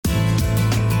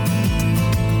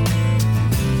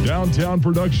Downtown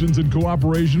Productions, in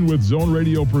cooperation with Zone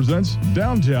Radio, presents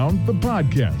Downtown, the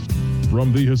podcast.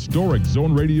 From the historic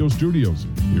Zone Radio studios,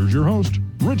 here's your host,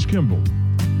 Rich Kimball.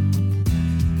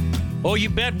 Oh,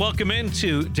 you bet. Welcome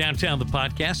into Downtown, the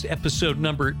podcast, episode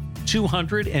number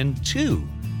 202.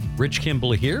 Rich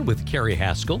Kimball here with Carrie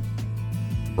Haskell.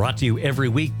 Brought to you every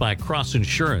week by Cross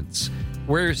Insurance,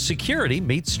 where security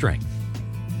meets strength.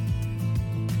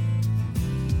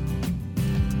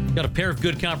 Got a pair of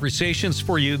good conversations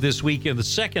for you this week. In the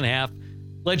second half,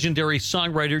 legendary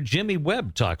songwriter Jimmy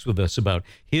Webb talks with us about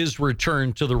his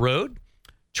return to the road,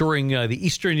 touring the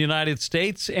eastern United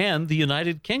States and the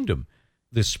United Kingdom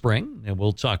this spring. And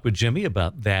we'll talk with Jimmy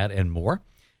about that and more.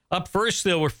 Up first,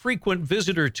 though, a frequent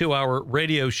visitor to our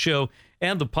radio show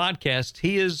and the podcast.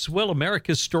 He is, well,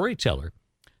 America's storyteller.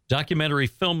 Documentary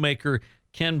filmmaker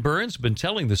Ken Burns been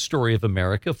telling the story of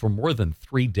America for more than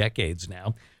 3 decades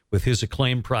now with his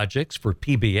acclaimed projects for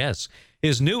PBS.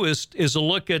 His newest is a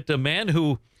look at a man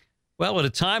who, well, at a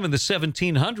time in the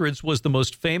 1700s, was the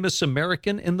most famous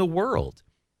American in the world.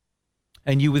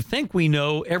 And you would think we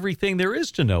know everything there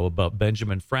is to know about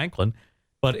Benjamin Franklin,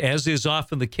 but as is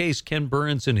often the case, Ken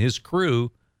Burns and his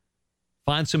crew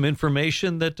find some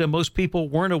information that most people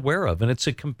weren't aware of. And it's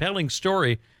a compelling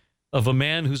story of a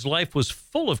man whose life was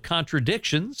full of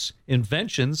contradictions,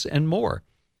 inventions, and more.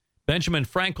 Benjamin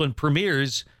Franklin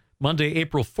premieres Monday,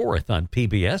 April 4th on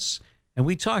PBS, and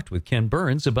we talked with Ken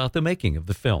Burns about the making of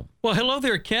the film. Well, hello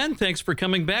there, Ken. Thanks for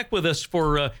coming back with us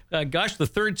for, the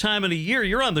third time in a year.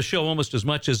 You're on the show almost as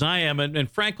much as I am, and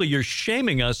frankly, you're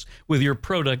shaming us with your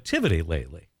productivity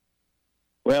lately.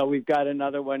 Well, we've got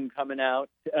another one coming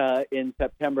out in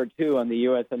September, too, on the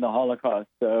U.S. and the Holocaust,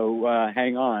 so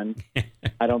hang on.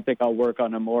 I don't think I'll work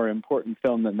on a more important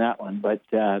film than that one, but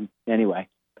anyway.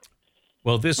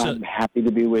 Well, I'm happy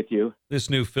to be with you. This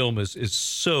new film is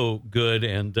so good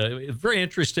and very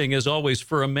interesting, as always,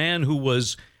 for a man who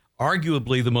was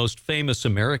arguably the most famous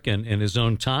American in his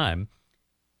own time.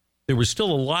 There was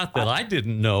still a lot that I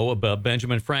didn't know about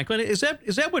Benjamin Franklin. Is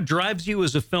that what drives you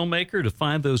as a filmmaker, to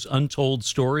find those untold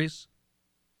stories?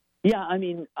 Yeah, I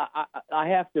mean, I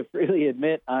have to freely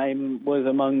admit I was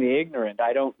among the ignorant.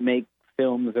 I don't make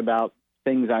films about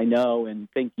things I know and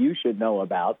think you should know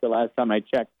about. The last time I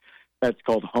checked, that's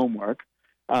called homework.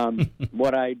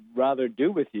 What I'd rather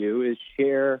do with you is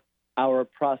share our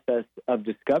process of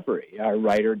discovery. Our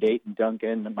writer, Dayton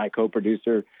Duncan, my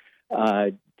co-producer,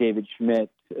 David Schmidt,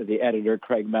 the editor,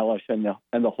 Craig Mellish, and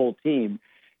the whole team.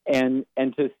 And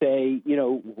to say,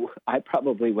 I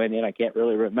probably went in, I can't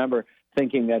really remember,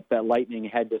 thinking that lightning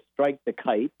had to strike the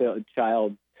kite, the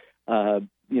child's,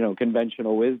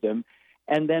 conventional wisdom.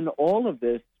 And then all of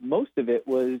this, most of it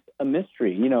was a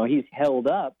mystery. He's held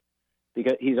up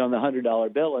because he's on the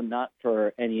 $100 bill and not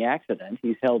for any accident.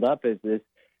 He's held up as this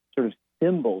sort of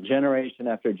symbol, generation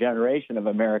after generation, of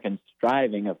American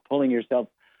striving, of pulling yourself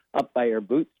up by your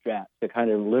bootstraps, a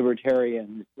kind of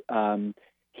libertarian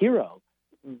hero.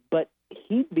 But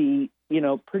he'd be,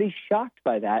 pretty shocked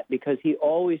by that, because he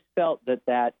always felt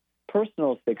that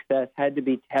personal success had to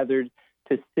be tethered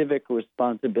to civic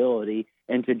responsibility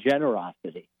and to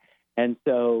generosity. And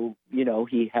so,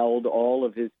 he held all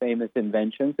of his famous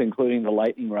inventions, including the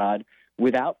lightning rod,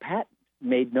 without patent,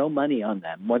 made no money on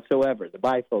them whatsoever. The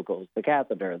bifocals, the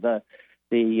catheter,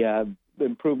 the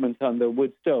improvements on the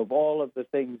wood stove, all of the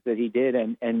things that he did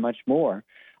and much more,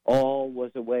 all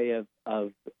was a way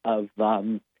of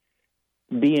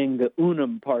being the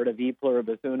unum part of E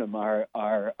Pluribus Unum,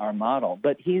 our model.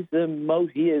 But he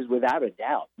is without a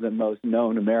doubt the most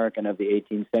known American of the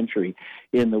 18th century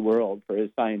in the world for his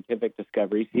scientific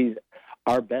discoveries. He's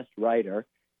our best writer.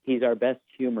 He's our best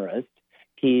humorist.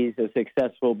 He's a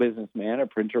successful businessman, a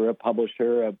printer, a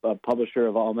publisher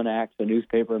of almanacs, a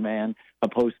newspaper man, a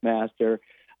postmaster.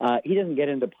 He doesn't get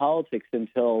into politics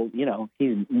until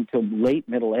late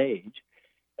middle age.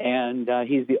 And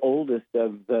he's the oldest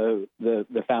of the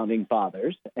founding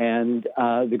fathers and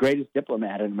the greatest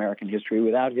diplomat in American history.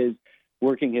 Without his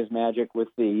working his magic with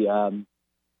the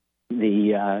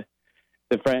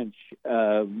French,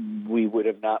 we would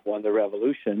have not won the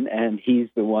revolution. And he's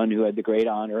the one who had the great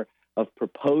honor of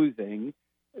proposing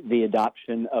the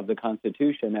adoption of the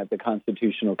Constitution at the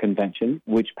Constitutional Convention,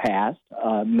 which passed.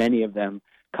 Many of them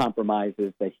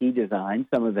compromises that he designed.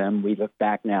 Some of them we look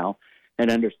back now and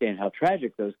understand how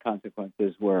tragic those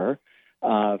consequences were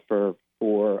for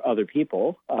other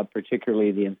people,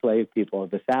 particularly the enslaved people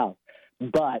of the South.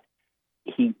 But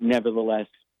he nevertheless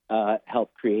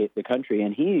helped create the country.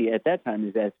 And he, at that time,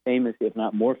 is as famous, if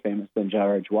not more famous, than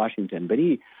George Washington. But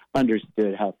he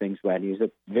understood how things went. He was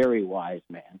a very wise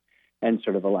man and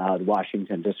sort of allowed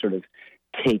Washington to sort of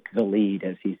take the lead,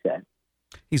 as he said.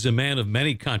 He's a man of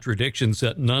many contradictions,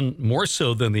 none more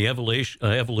so than the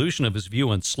evolution of his view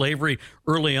on slavery.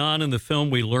 Early on in the film,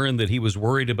 we learned that he was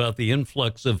worried about the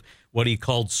influx of what he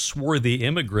called swarthy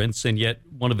immigrants, and yet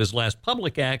one of his last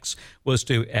public acts was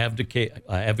to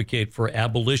advocate for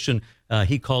abolition.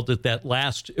 He called it that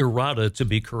last errata to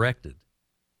be corrected.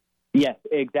 Yes,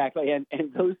 exactly. And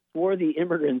those swarthy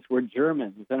immigrants were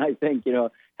Germans. And I think,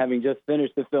 having just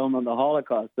finished the film on the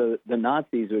Holocaust, the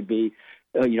Nazis would be,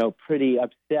 pretty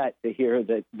upset to hear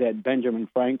that Benjamin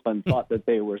Franklin thought that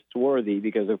they were swarthy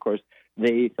because, of course,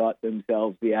 they thought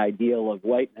themselves the ideal of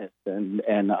whiteness, and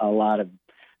a lot of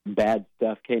bad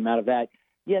stuff came out of that.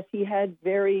 Yes, he had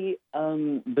very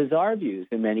bizarre views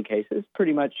in many cases,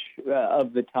 pretty much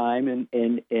of the time. And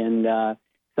in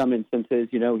some instances,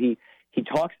 he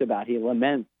talks about, he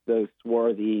laments those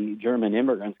swarthy German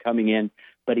immigrants coming in,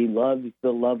 but he loves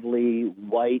the lovely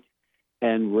white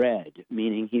and red,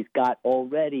 meaning he's got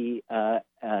already a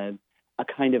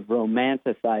kind of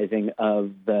romanticizing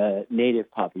of the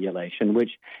native population, which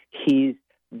he's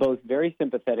both very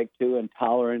sympathetic to and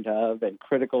tolerant of and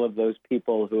critical of those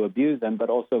people who abuse them, but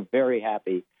also very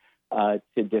happy to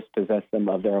dispossess them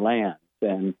of their lands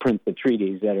and print the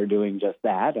treaties that are doing just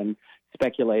that, and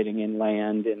speculating in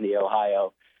land in the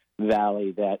Ohio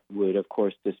Valley that would, of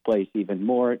course, displace even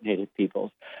more native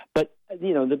peoples. But,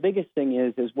 the biggest thing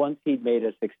is once he'd made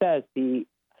a success, he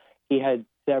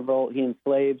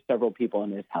enslaved several people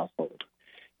in his household.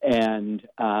 And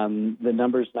the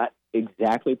number's not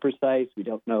exactly precise. We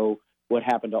don't know what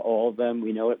happened to all of them.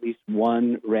 We know at least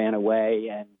one ran away,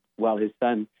 and while his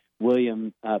son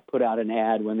William put out an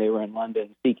ad when they were in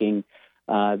London seeking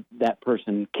that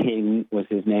person, King was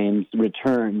his name's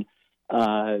return,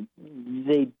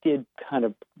 they did kind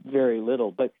of very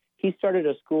little. But he started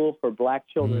a school for black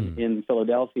children in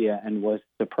Philadelphia and was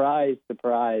surprised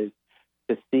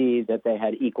to see that they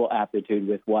had equal aptitude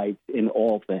with whites in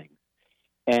all things.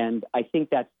 And I think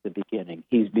that's the beginning.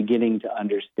 He's beginning to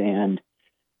understand,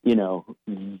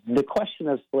 the question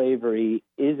of slavery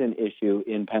is an issue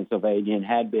in Pennsylvania and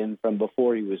had been from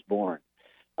before he was born.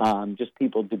 Just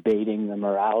people debating the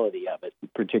morality of it,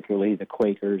 particularly the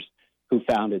Quakers who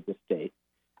founded the state.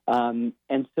 And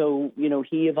so,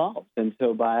 he evolves. And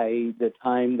so by the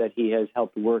time that he has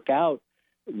helped work out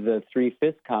the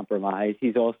 3/5 compromise,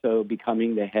 he's also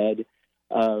becoming the head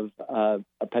of a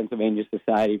Pennsylvania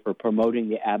Society for Promoting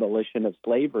the Abolition of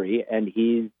Slavery. And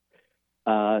he's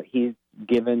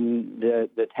given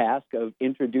the task of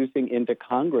introducing into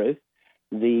Congress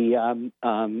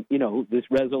this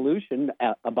resolution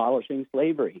abolishing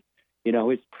slavery.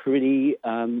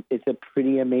 It's a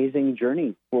pretty amazing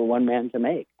journey for one man to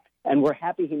make. And we're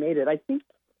happy he made it. I think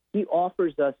he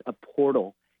offers us a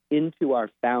portal into our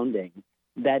founding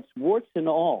that's warts and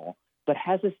all, but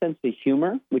has a sense of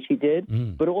humor, which he did,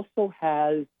 but also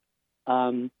has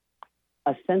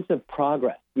a sense of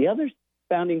progress. The other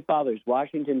founding fathers,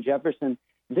 Washington, Jefferson,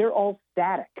 they're all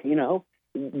static,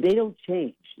 They don't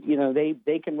change.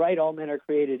 They can write all men are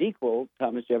created equal,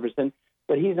 Thomas Jefferson,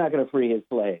 but he's not going to free his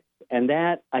slaves. And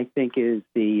that, I think, is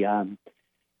the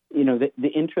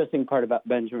interesting part about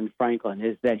Benjamin Franklin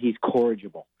is that he's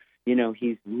corrigible.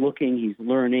 He's looking, he's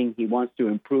learning, he wants to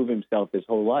improve himself his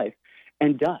whole life,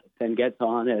 and does, and gets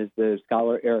on, as the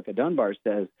scholar Erica Dunbar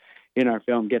says in our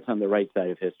film, gets on the right side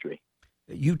of history.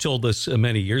 You told us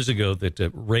many years ago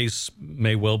that race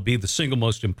may well be the single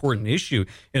most important issue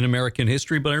in American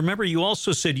history, but I remember you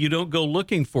also said you don't go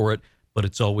looking for it, but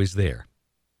it's always there.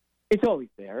 It's always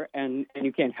there, and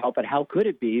you can't help it. How could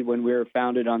it be when we're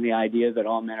founded on the idea that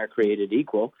all men are created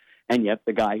equal, and yet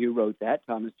the guy who wrote that,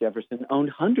 Thomas Jefferson, owned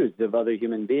hundreds of other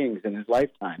human beings in his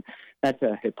lifetime? That's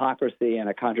a hypocrisy and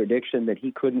a contradiction that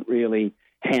he couldn't really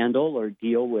handle or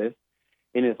deal with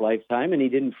in his lifetime, and he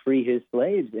didn't free his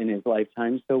slaves in his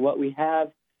lifetime. So what we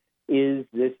have is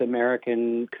this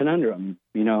American conundrum.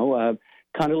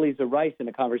 Condoleezza Rice, in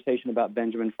a conversation about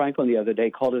Benjamin Franklin the other day,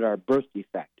 called it our birth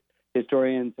defect.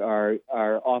 Historians are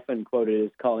often quoted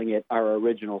as calling it our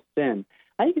original sin.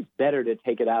 I think it's better to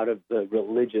take it out of the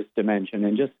religious dimension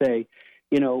and just say,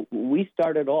 we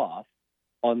started off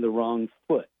on the wrong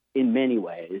foot in many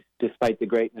ways, despite the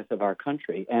greatness of our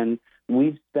country. And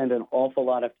we've spent an awful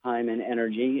lot of time and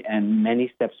energy and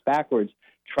many steps backwards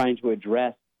trying to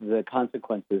address the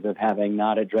consequences of having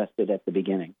not addressed it at the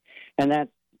beginning. And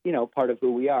that's, part of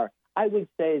who we are. I would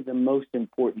say the most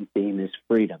important theme is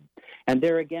freedom. And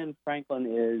there again, Franklin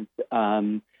is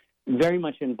very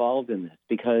much involved in this,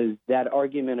 because that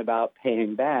argument about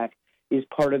paying back is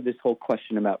part of this whole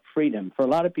question about freedom. For a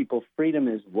lot of people, freedom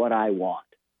is what I want.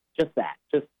 Just that.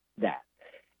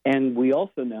 And we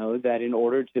also know that in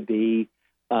order to be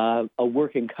a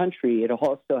working country, it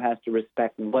also has to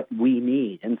respect what we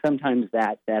need. And sometimes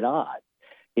that's at odds.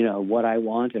 What I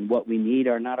want and what we need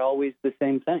are not always the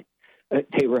same thing.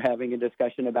 They were having a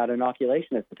discussion about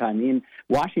inoculation at the time.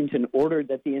 Washington ordered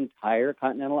that the entire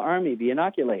Continental Army be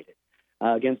inoculated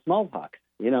against smallpox.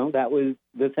 That was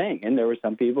the thing. And there were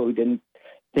some people who didn't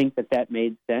think that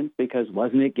made sense because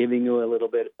wasn't it giving you a little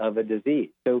bit of a disease?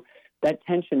 So that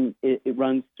tension, it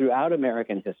runs throughout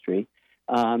American history.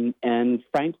 And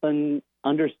Franklin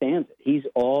understands it. He's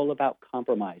all about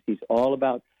compromise. He's all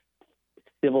about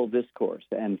civil discourse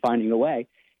and finding a way.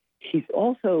 He's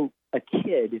also a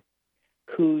kid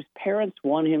whose parents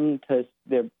want him to,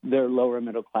 they're lower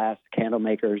middle class candle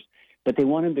makers, but they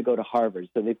want him to go to Harvard.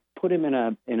 So they put him in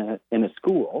a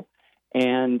school,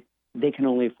 and they can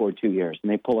only afford 2 years.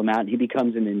 And they pull him out, and he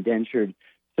becomes an indentured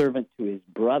servant to his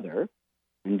brother,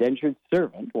 indentured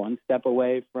servant, one step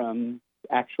away from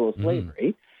actual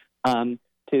slavery, to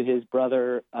his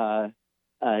brother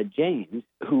James,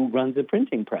 who runs a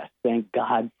printing press. Thank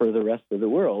God for the rest of the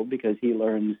world, because he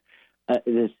learns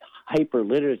this hyper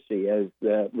literacy, as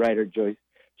the writer Joyce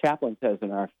Chaplin says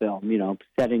in our film.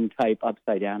 Setting type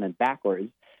upside down and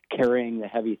backwards, carrying the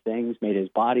heavy things, made his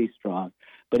body strong.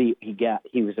 But he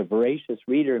was a voracious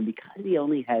reader, and because he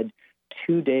only had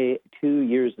 2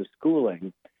 years of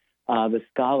schooling, the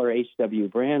scholar H.W.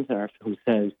 Brands in our film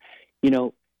says,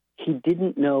 he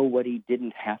didn't know what he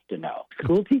didn't have to know.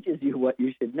 School teaches you what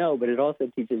you should know, but it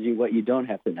also teaches you what you don't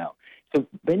have to know. So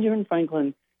Benjamin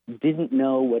Franklin didn't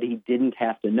know what he didn't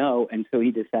have to know, and so he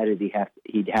decided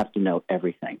he'd have to know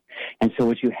everything. And so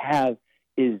what you have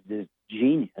is this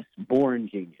genius, born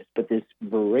genius, but this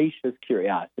voracious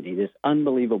curiosity, this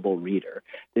unbelievable reader,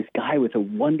 this guy with a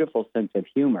wonderful sense of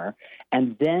humor,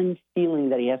 and then feeling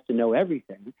that he has to know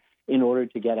everything in order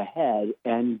to get ahead,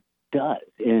 and does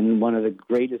in one of the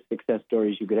greatest success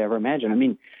stories you could ever imagine. I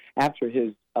mean, after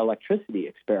his electricity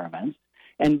experiments,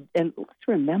 and let's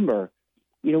remember,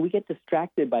 we get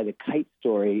distracted by the kite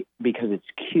story because it's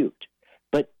cute,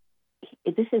 but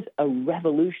this is a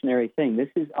revolutionary thing. This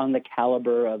is on the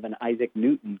caliber of an Isaac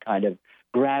Newton kind of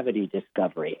gravity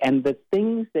discovery. And the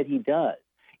things that he does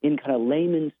in kind of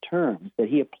layman's terms that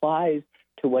he applies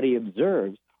to what he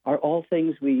observes are all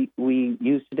things we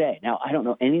use today. Now, I don't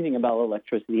know anything about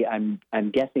electricity. I'm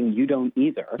guessing you don't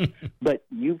either. But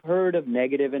you've heard of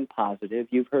negative and positive.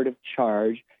 You've heard of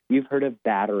charge. You've heard of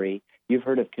battery. You've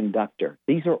heard of conductor.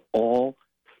 These are all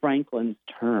Franklin's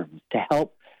terms to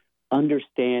help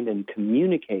understand and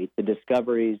communicate the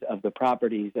discoveries of the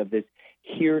properties of this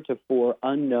heretofore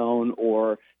unknown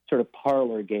or sort of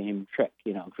parlor game trick,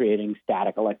 creating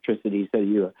static electricity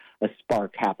so a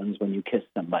spark happens when you kiss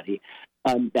somebody.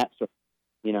 That sort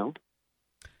of,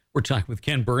 We're talking with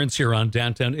Ken Burns here on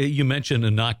Downtown. You mentioned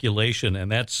inoculation, and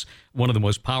that's one of the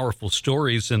most powerful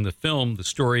stories in the film, the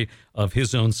story of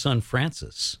his own son,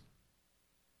 Francis.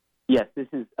 Yes, this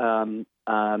is a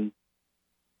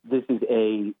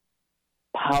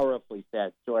powerfully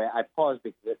sad story. I pause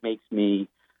because it makes me,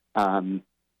 it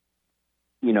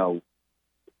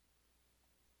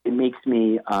makes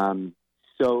me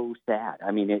so sad.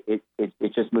 I mean, it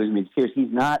just moves me to tears.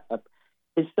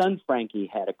 His son Frankie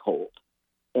had a cold,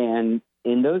 and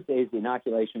in those days, the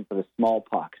inoculation for the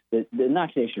smallpox, the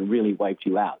inoculation really wiped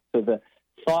you out. So the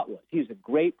thought was, he was a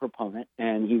great proponent,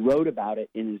 and he wrote about it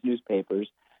in his newspapers.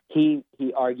 He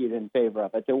argued in favor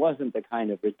of it. There wasn't the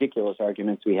kind of ridiculous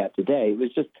arguments we have today. It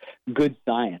was just good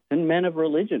science. And men of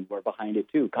religion were behind it,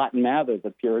 too. Cotton Mather,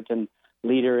 the Puritan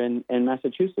leader in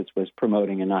Massachusetts, was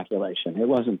promoting inoculation. It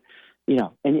wasn't,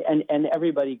 and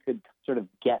everybody could sort of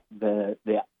get the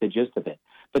gist of it.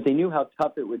 But they knew how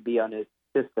tough it would be on his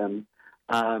system.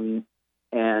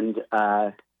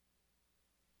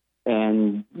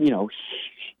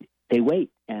 They wait.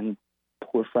 And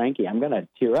poor Frankie, I'm going to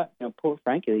tear up. Poor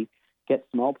Frankie gets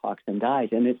smallpox and dies,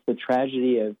 and it's the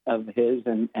tragedy of his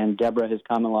and Deborah, his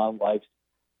common law wife's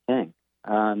thing.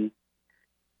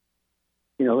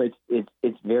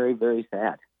 It's very, very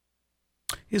sad.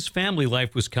 His family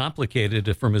life was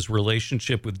complicated, from his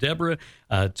relationship with Deborah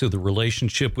to the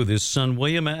relationship with his son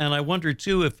William. And I wonder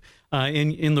too if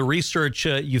in the research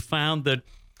you found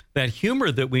that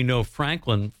humor that we know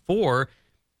Franklin for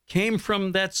came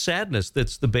from that sadness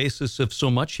that's the basis of so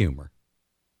much humor.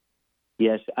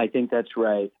 Yes, I think that's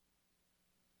right.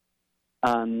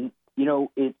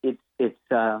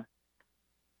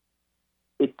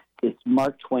 It's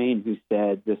Mark Twain who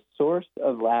said, "The source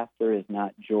of laughter is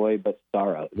not joy but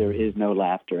sorrow. There is no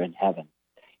laughter in heaven."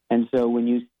 And so when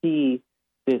you see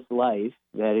this life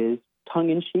that is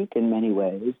tongue-in-cheek in many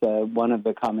ways, one of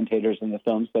the commentators in the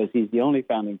film says he's the only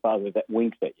founding father that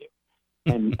winks at you.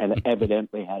 and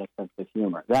evidently had a sense of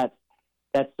humor. That's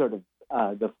sort of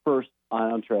the first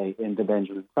entree into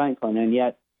Benjamin Franklin, and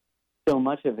yet so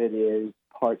much of it is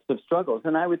parts of struggles.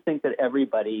 And I would think that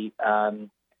everybody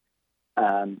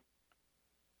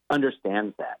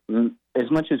understands that. As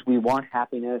much as we want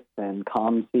happiness and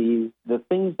calm seas, the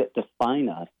things that define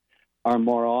us are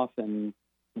more often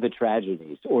the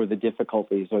tragedies or the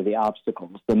difficulties or the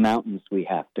obstacles, the mountains we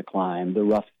have to climb, the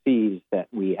rough seas that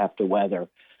we have to weather.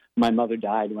 My mother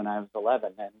died when I was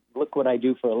 11, and look what I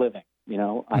do for a living. You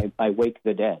know, I wake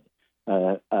the dead.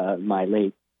 My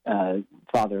late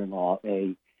father-in-law,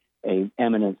 a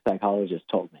eminent psychologist,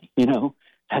 told me, you know,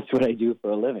 that's what I do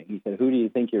for a living. He said, who do you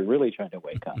think you're really trying to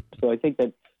wake up? So I think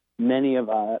that many of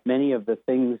the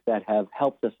things that have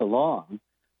helped us along,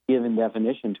 given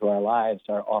definition to our lives,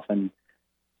 are often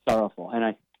sorrowful. And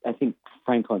I think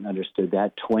Franklin understood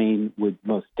that. Twain would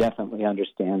most definitely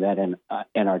understand that and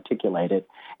articulate it.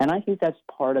 And I think that's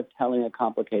part of telling a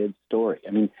complicated story.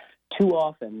 I mean, too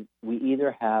often we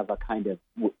either have a kind of,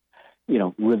 you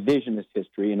know, revisionist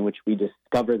history in which we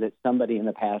discover that somebody in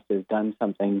the past has done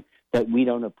something that we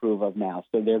don't approve of now,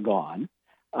 so they're gone.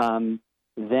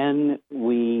 Then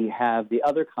we have the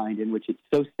other kind in which it's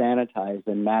so sanitized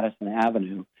in Madison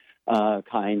Avenue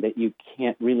kind that you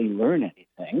can't really learn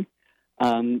anything.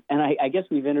 And I guess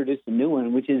we've introduced a new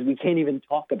one, which is we can't even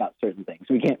talk about certain things.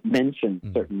 We can't mention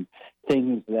certain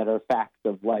things that are facts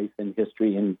of life and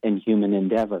history and human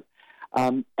endeavor.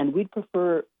 And we'd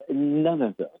prefer none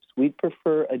of those. We'd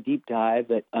prefer a deep dive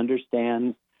that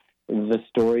understands the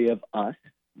story of us,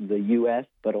 the U.S.,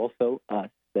 but also us,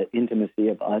 the intimacy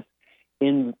of us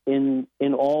in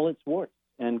all its warts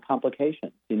and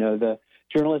complications. You know, the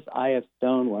journalist I.F.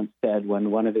 Stone once said, when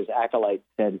one of his acolytes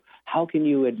said, how can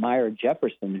you admire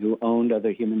Jefferson, who owned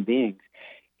other human beings?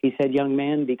 He said, young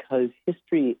man, because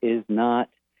history is not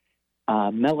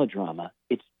melodrama,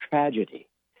 it's tragedy.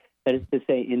 That is to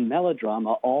say, in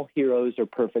melodrama, all heroes are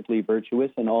perfectly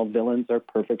virtuous and all villains are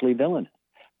perfectly villainous.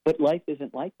 But life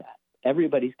isn't like that.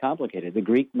 Everybody's complicated. The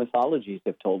Greek mythologies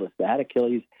have told us that.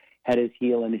 Achilles had his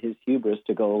heel and his hubris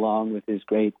to go along with his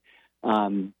great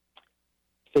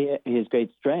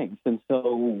strengths. And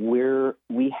so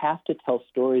we have to tell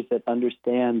stories that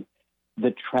understand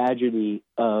the tragedy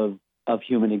of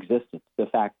human existence, the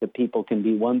fact that people can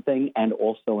be one thing and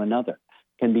also another,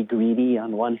 can be greedy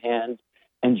on one hand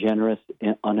and generous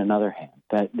on another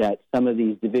hand, that some of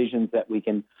these divisions that we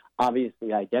can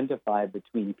obviously identify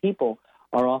between people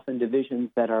are often divisions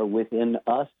that are within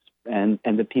us and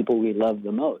the people we love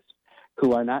the most,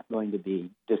 who are not going to be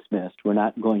dismissed. We're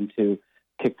not going to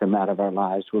kick them out of our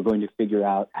lives. We're going to figure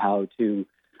out how to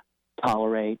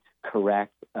tolerate,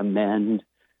 correct, amend,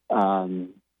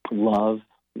 love,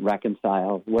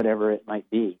 reconcile, whatever it might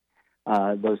be,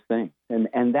 those things.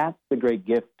 And that's the great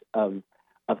gift of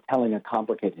telling a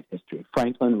complicated history.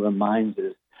 Franklin reminds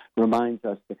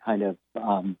us to kind of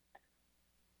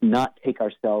not take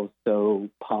ourselves so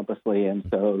pompously and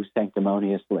so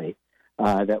sanctimoniously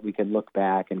that we can look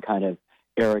back and kind of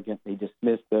arrogantly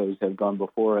dismiss those who have gone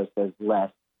before us as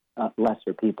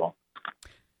lesser people.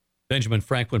 Benjamin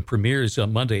Franklin premieres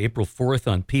on Monday, April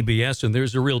 4th on PBS, and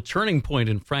there's a real turning point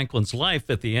in Franklin's life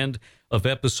at the end of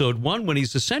episode 1 when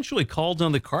he's essentially called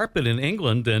on the carpet in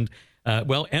England and,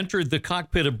 entered the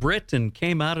cockpit of Brit and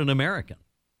came out an American.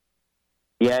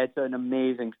 Yeah, it's an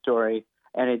amazing story,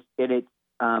 and it's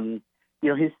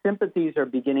his sympathies are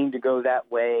beginning to go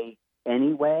that way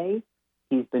anyway.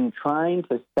 He's been trying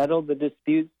to settle the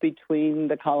disputes between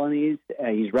the colonies.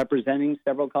 He's representing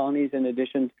several colonies in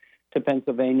addition to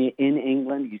Pennsylvania in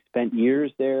England. He spent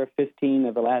years there, 15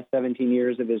 of the last 17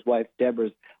 years of his wife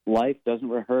Deborah's life. Doesn't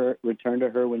return to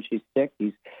her when she's sick.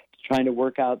 He's trying to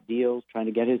work out deals, trying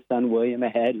to get his son William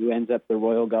ahead, who ends up the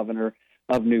royal governor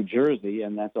of New Jersey,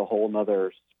 and that's a whole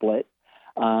other split.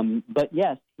 But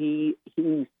yes, he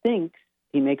thinks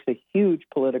he makes a huge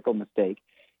political mistake.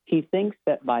 He thinks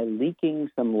that by leaking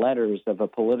some letters of a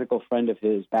political friend of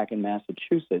his back in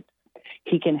Massachusetts,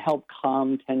 he can help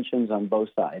calm tensions on both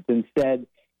sides. Instead,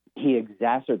 he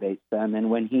exacerbates them, and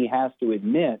when he has to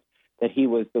admit that he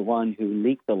was the one who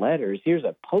leaked the letters, here's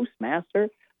a postmaster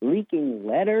leaking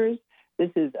letters. This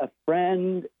is a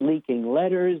friend leaking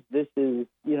letters. This is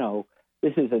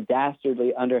a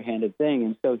dastardly, underhanded thing.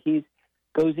 And so he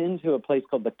goes into a place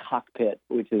called the Cockpit,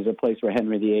 which is a place where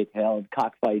Henry VIII held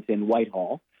cockfights in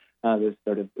Whitehall, this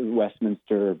sort of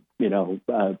Westminster,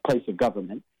 place of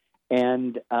government.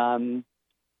 And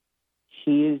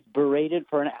he is berated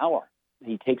for an hour.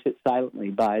 He takes it silently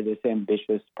by this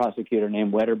ambitious prosecutor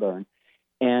named Wedderburn.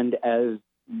 And as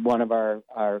one of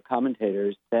our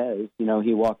commentators says,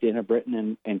 he walked in a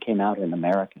Briton and came out an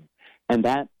American. And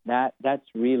that's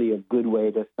really a good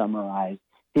way to summarize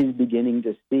his beginning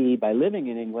to see, by living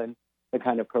in England, the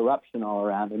kind of corruption all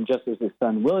around him, just as his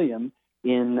son William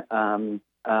in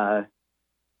the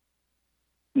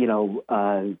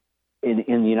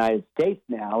United States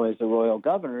now as a royal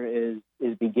governor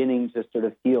is beginning to sort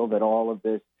of feel that all of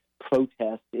this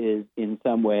protest is in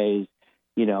some ways,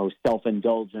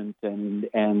 self-indulgent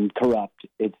and corrupt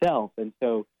itself. And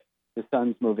so the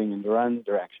son's moving in one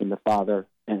direction, the father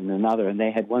in another, and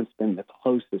they had once been the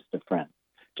closest of friends,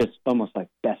 just almost like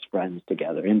best friends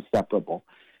together, inseparable.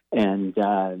 And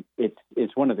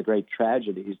it's one of the great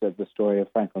tragedies of the story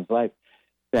of Franklin's life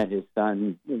that his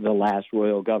son, the last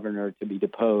royal governor to be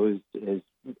deposed, is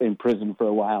in prison for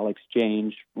a while,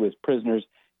 exchanged with prisoners,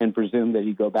 and presumed that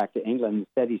he'd go back to England.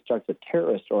 Instead, he starts a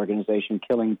terrorist organization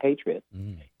killing patriots.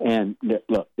 And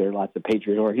look, there are lots of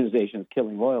patriot organizations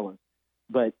killing loyalists.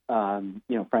 But,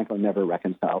 Franklin never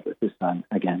reconciled with his son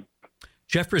again.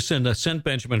 Jefferson sent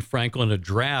Benjamin Franklin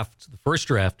the first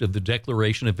draft of the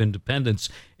Declaration of Independence,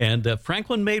 and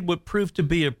Franklin made what proved to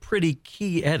be a pretty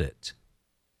key edit.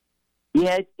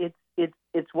 Yeah,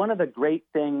 it's one of the great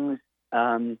things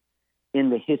in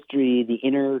the history, the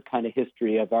inner kind of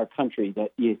history of our country,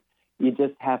 that you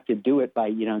just have to do it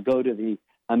by, go to the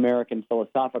American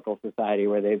Philosophical Society,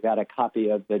 where they've got a copy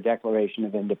of the Declaration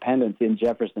of Independence in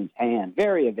Jefferson's hand,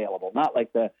 very available, not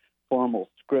like the formal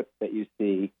script that you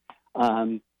see.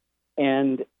 And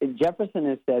Jefferson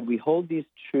has said, we hold these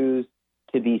truths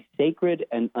to be sacred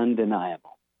and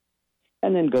undeniable.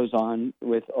 And then goes on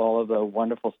with all of the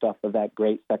wonderful stuff of that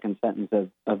great second sentence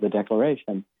of the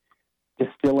Declaration,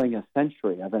 distilling a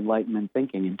century of Enlightenment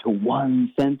thinking into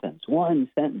one sentence.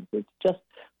 It's just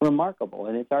remarkable,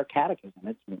 and it's our catechism.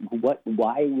 It's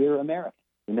why we're American,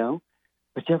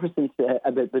 But Jefferson said,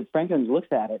 but Franklin looks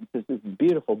at it and says, this is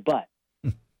beautiful, but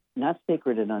not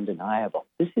sacred and undeniable.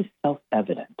 This is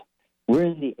self-evident. We're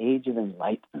in the age of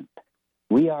enlightenment.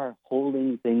 We are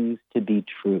holding things to be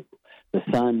true. The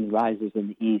sun rises in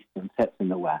the east and sets in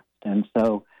the west. And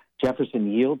so Jefferson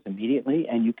yields immediately,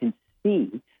 and you can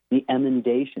see the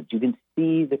emendations. You can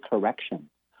see the corrections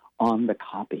on the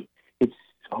copy. It's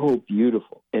so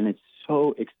beautiful, and it's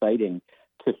so exciting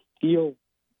to feel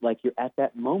like you're at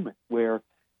that moment where,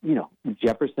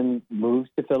 Jefferson moves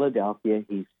to Philadelphia.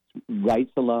 He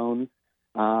writes alone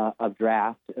a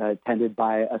draft tended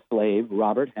by a slave,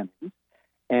 Robert Hemings,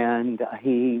 and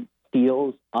he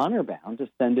feels honor-bound to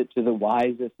send it to the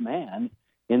wisest man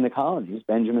in the colonies,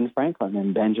 Benjamin Franklin.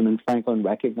 And Benjamin Franklin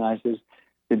recognizes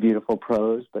the beautiful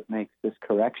prose, but makes this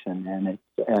correction. And it's,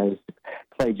 as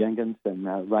Clay Jenkinson,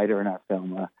 a writer in our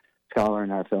film, a scholar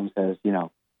in our film, says,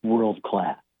 world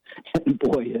class. And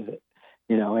boy, is it,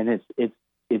 and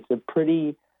it's a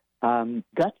pretty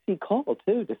gutsy call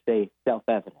too, to say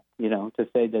self-evident, to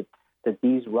say that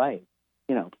these rights,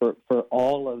 for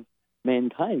all of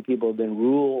mankind, people have been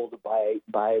ruled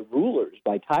by rulers,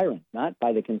 by tyrants, not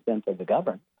by the consent of the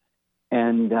governed.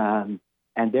 And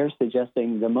they're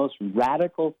suggesting the most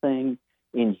radical thing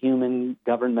in human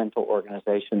governmental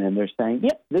organization, and they're saying,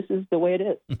 yep, this is the way it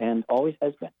is, and always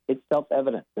has been. It's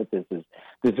self-evident that this is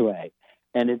this way,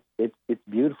 and it's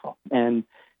beautiful. And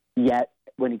yet,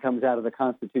 when he comes out of the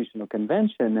Constitutional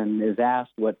Convention and is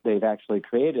asked what they've actually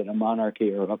created, a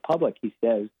monarchy or a republic, he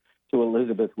says to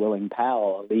Elizabeth Willing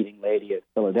Powell, a leading lady of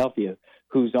Philadelphia,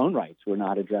 whose own rights were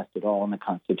not addressed at all in the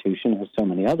Constitution, as so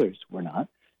many others were not,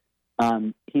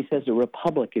 he says a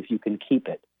republic if you can keep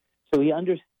it. So he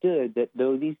understood that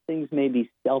though these things may be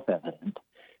self-evident,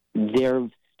 they're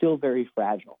still very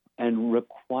fragile and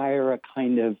require a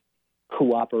kind of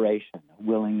cooperation, a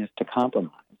willingness to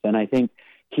compromise. And I think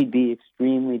he'd be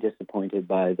extremely disappointed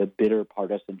by the bitter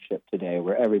partisanship today,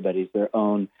 where everybody's their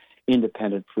own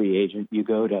independent free agent. You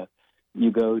go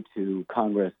to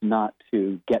Congress not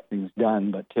to get things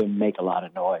done, but to make a lot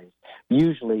of noise,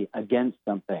 usually against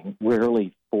something,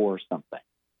 rarely for something.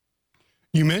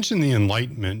 You mentioned the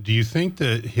Enlightenment. Do you think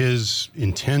that his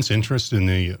intense interest in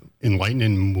the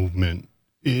Enlightenment movement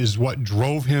is what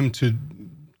drove him to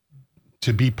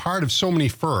be part of so many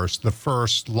firsts, the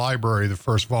first library, the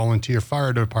first volunteer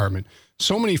fire department,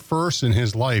 so many firsts in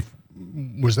his life?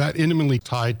 Was that intimately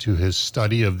tied to his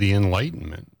study of the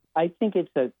Enlightenment? I think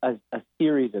it's a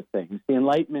series of things. The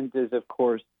Enlightenment is, of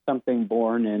course, something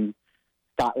born in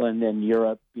Scotland and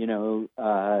Europe,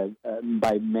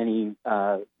 by many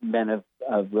men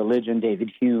of religion,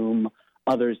 David Hume,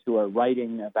 others who are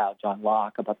writing about John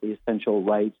Locke, about the essential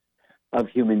rights of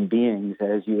human beings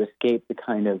as you escape the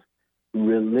kind of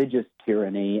religious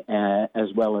tyranny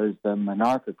as well as the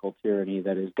monarchical tyranny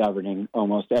that is governing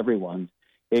almost everyone's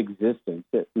existence,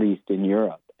 at least in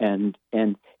Europe. And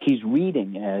he's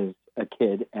reading a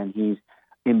kid, and he's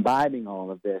imbibing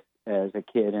all of this as a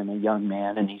kid and a young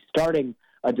man, and he's starting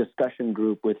a discussion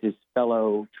group with his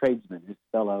fellow tradesmen, his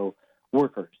fellow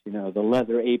workers, the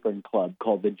Leather Apron Club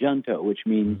called the Junto, which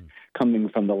means coming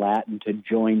from the Latin to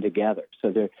join together.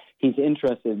 So he's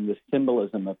interested in the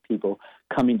symbolism of people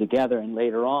coming together, and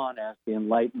later on, as the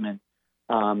Enlightenment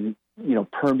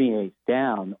permeates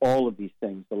down, all of these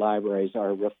things, the libraries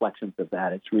are reflections of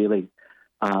that. It's really,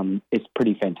 it's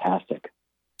pretty fantastic.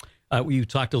 You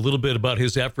talked a little bit about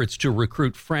his efforts to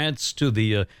recruit France to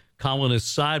the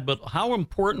colonist side, but how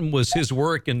important was his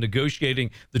work in negotiating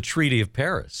the Treaty of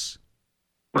Paris?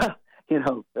 Well,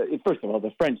 first of all,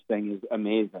 the French thing is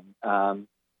amazing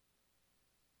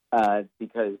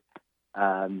because,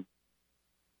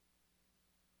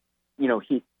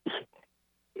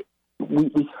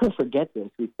 we sort of forget this.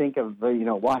 We think of,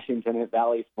 Washington at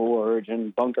Valley Forge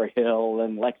and Bunker Hill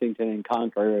and Lexington and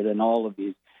Concord and all of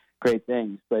these great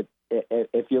things. But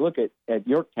if you look at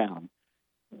Yorktown,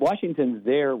 Washington's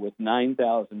there with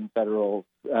 9,000 Continental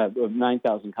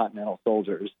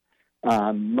soldiers,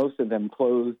 most of them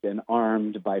clothed and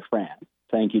armed by France.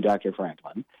 Thank you, Dr.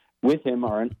 Franklin. With him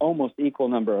are an almost equal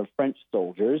number of French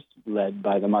soldiers, led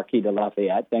by the Marquis de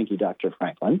Lafayette. Thank you, Dr.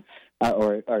 Franklin,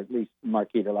 or at least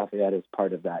Marquis de Lafayette is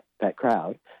part of that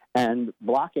crowd. And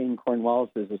blocking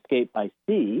Cornwallis's escape by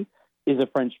sea is a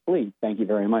French fleet. Thank you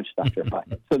very much, Dr.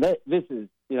 Franklin. So this is,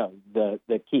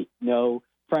 the key. No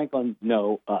Franklin,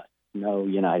 no us, no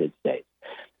United States.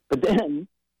 But then,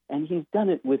 and he's done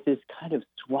it with this kind of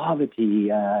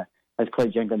suavity, as Clay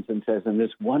Jenkinson says, and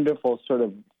this wonderful sort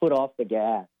of foot off the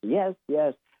gas. Yes,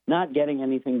 not getting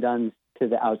anything done to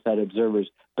the outside observers,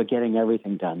 but getting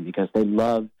everything done because they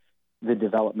love the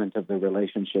development of the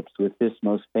relationships with this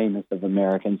most famous of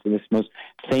Americans, this most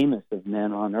famous of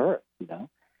men on earth,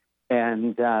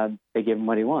 and they give him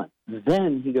what he wants.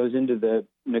 Then he goes into the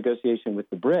negotiation with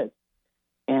the Brits,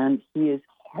 and he is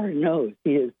hard-nosed.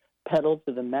 He is pedal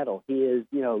to the metal. He is,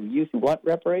 you want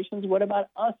reparations? What about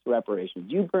us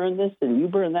reparations? You burn this city, you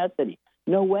burn that city.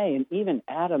 No way. And even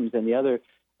Adams and the other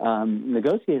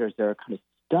negotiators there are kind of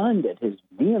stunned at his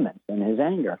vehemence and his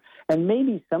anger. And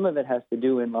maybe some of it has to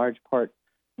do in large part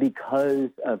because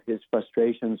of his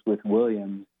frustrations with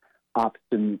William's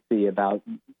obstinacy about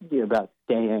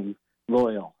staying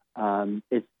loyal.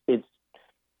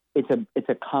 It's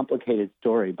a complicated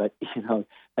story, but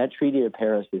that Treaty of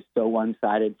Paris is so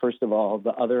one-sided. First of all,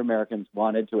 the other Americans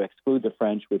wanted to exclude the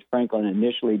French, which Franklin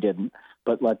initially didn't,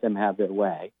 but let them have their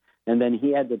way. And then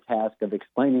he had the task of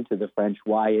explaining to the French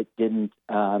why it didn't,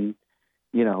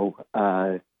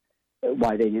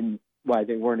 why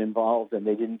they weren't involved and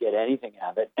they didn't get anything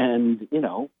out of it. And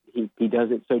he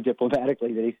does it so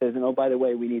diplomatically that he says, "And oh, by the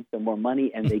way, we need some more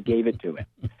money," and they gave it to him.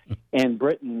 And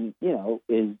Britain,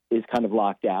 is kind of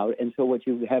locked out. And so what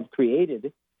you have created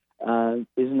is an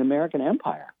American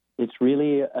empire. It's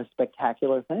really a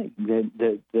spectacular thing.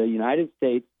 The United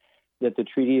States that the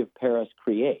Treaty of Paris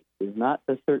creates is not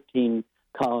the 13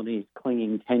 colonies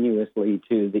clinging tenuously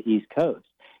to the East Coast.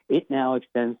 It now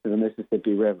extends to the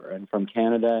Mississippi River and from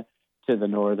Canada to the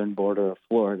northern border of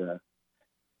Florida.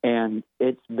 And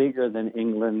it's bigger than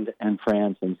England and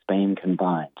France and Spain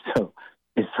combined. So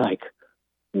it's like,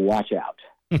 watch out,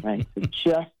 right? So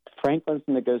just Franklin's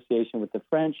negotiation with the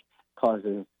French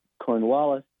causes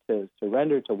Cornwallis to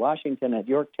surrender to Washington at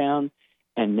Yorktown,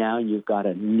 and now you've got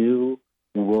a new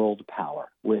world power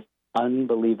with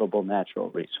unbelievable natural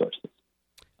resources.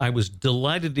 I was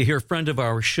delighted to hear a friend of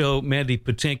our show, Mandy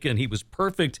Patinkin. He was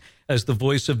perfect as the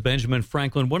voice of Benjamin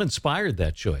Franklin. What inspired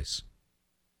that choice?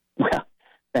 Well,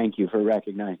 thank you for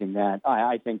recognizing that.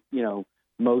 I think,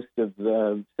 most of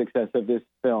the success of this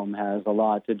film has a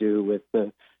lot to do with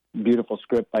the beautiful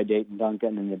script by Dayton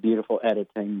Duncan and the beautiful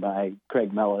editing by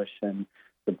Craig Mellish and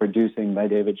the producing by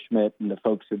David Schmidt and the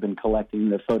folks who've been collecting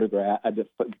the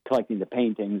collecting the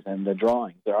paintings and the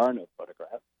drawings. There are no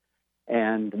photographs,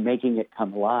 and making it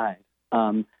come alive.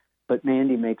 But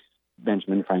Mandy makes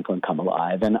Benjamin Franklin come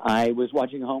alive. And I was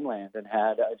watching Homeland and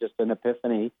had just an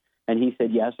epiphany. And he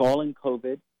said, yes, all in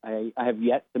COVID. I have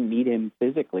yet to meet him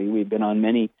physically. We've been on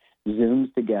many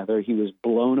Zooms together. He was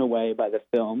blown away by the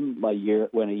film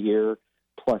when a year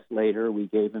plus later we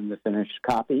gave him the finished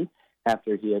copy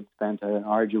after he had spent an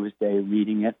arduous day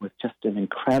reading it with just an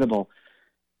incredible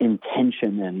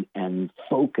intention and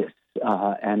focus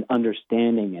and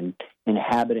understanding and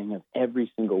inhabiting of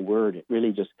every single word. It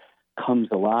really just comes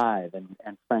alive.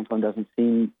 And Franklin doesn't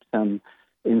seem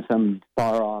in some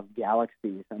far-off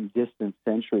galaxy, some distant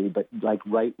century, but like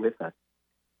right with us.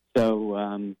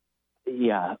 So,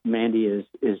 Mandy is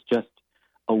just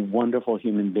a wonderful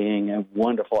human being, a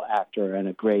wonderful actor, and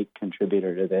a great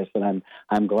contributor to this. And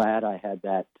I'm glad I had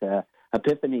that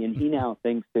epiphany. And he now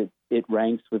thinks that it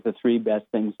ranks with the three best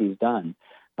things he's done: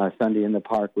 Sunday in the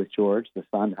Park with George, the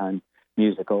Sondheim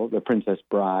musical, The Princess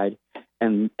Bride,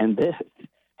 and this.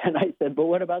 And I said, but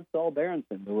what about Saul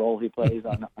Berenson, the role he plays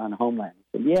on Homeland?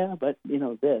 He said, yeah, but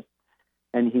this.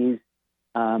 And he's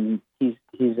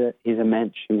a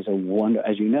mensch. He's a wonder,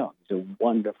 as you know. He's a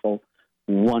wonderful,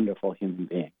 wonderful human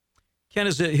being. Ken,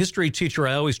 as a history teacher,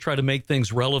 I always try to make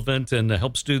things relevant and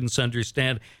help students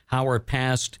understand how our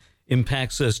past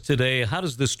impacts us today. How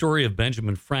does the story of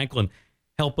Benjamin Franklin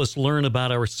help us learn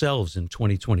about ourselves in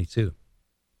 2022?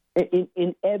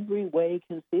 In every way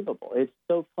conceivable. It's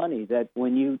so funny that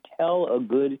when you tell a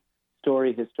good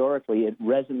story historically, it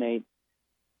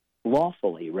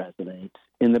lawfully resonates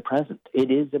in the present. It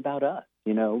is about us.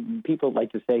 People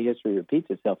like to say history repeats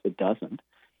itself. It doesn't.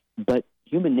 But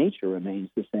human nature remains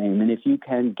the same. And if you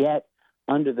can get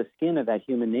under the skin of that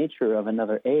human nature of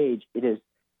another age, it is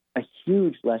a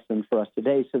huge lesson for us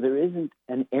today. So there isn't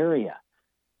an area,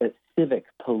 civic,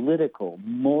 political,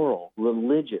 moral,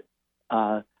 religious,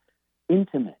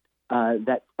 intimate,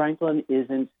 that Franklin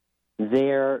isn't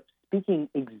there speaking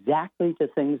exactly to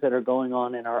things that are going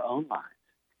on in our own lives.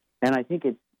 And I think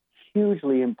it's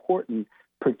hugely important,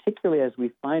 particularly as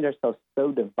we find ourselves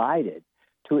so divided,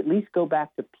 to at least go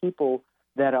back to people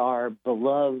that are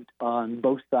beloved on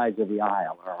both sides of the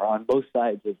aisle or on both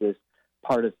sides of this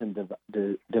partisan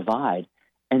divide,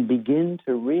 and begin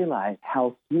to realize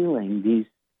how healing these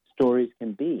stories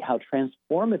can be, how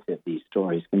transformative these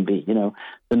stories can be.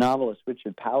 The novelist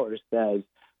Richard Powers says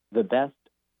the best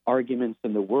arguments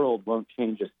in the world won't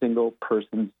change a single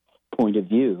person's point of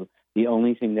view. The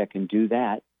only thing that can do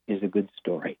that is a good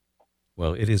story.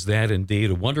 Well, it is that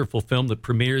indeed. A wonderful film that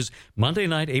premieres Monday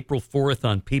night, April 4th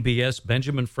on PBS,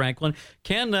 Benjamin Franklin.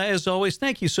 Ken, as always,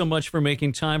 thank you so much for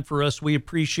making time for us. We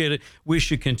appreciate it. Wish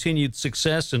you continued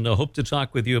success, and hope to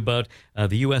talk with you about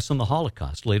the U.S. and the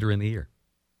Holocaust later in the year.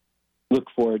 Look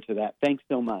forward to that. Thanks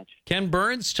so much. Ken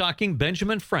Burns talking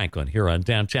Benjamin Franklin here on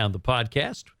Downtown the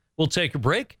Podcast. We'll take a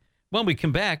break. When we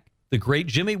come back, the great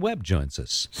Jimmy Webb joins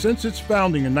us. Since its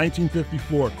founding in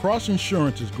 1954, Cross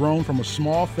Insurance has grown from a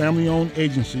small family-owned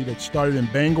agency that started in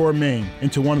Bangor, Maine,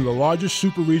 into one of the largest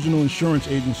super-regional insurance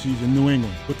agencies in New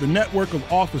England. With a network of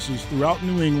offices throughout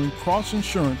New England, Cross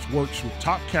Insurance works with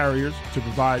top carriers to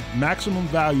provide maximum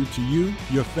value to you,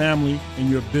 your family, and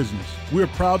your business. We are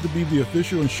proud to be the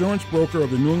official insurance broker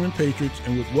of the New England Patriots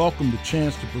and would welcome the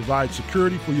chance to provide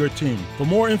security for your team. For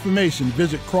more information,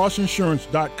 visit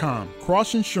crossinsurance.com.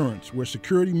 Cross Insurance, where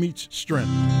security meets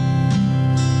strength.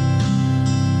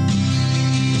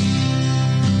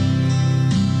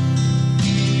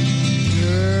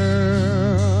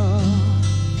 Girl,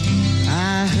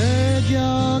 I heard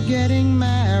you're getting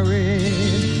married.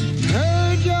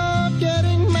 Heard you're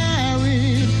getting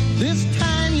married. This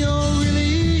time you're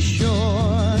really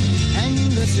sure. And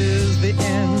this is the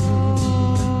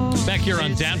end. Back here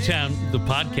on Downtown, the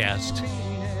podcast.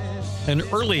 An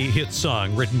early hit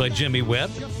song written by Jimmy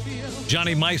Webb,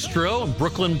 Johnny Maestro, and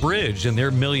Brooklyn Bridge, and their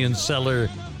million seller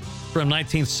from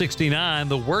 1969,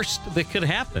 The Worst That Could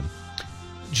Happen.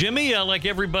 Jimmy, like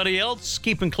everybody else,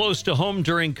 keeping close to home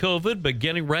during COVID, but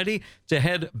getting ready to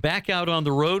head back out on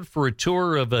the road for a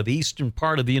tour of the eastern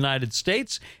part of the United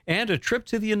States and a trip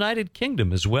to the United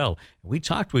Kingdom as well. We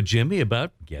talked with Jimmy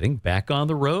about getting back on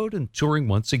the road and touring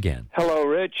once again. Hello,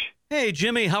 Rich. Hey,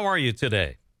 Jimmy, how are you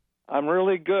today? I'm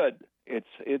really good.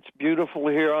 It's beautiful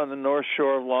here on the North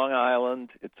Shore of Long Island.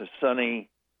 It's a sunny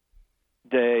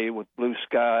day with blue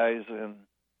skies and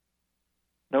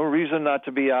no reason not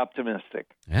to be optimistic.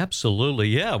 Absolutely,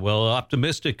 yeah. Well,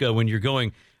 optimistic when you're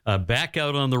going back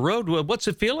out on the road. What's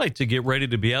it feel like to get ready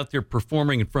to be out there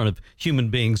performing in front of human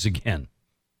beings again?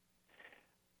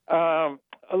 A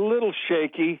little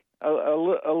shaky, a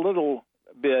little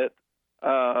bit.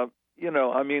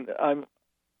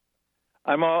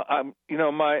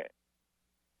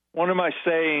 One of my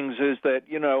sayings is that,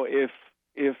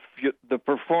 if the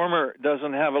performer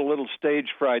doesn't have a little stage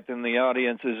fright, then the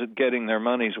audience isn't getting their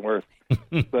money's worth.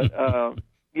 But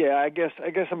I guess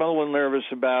I'm a little nervous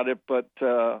about it, but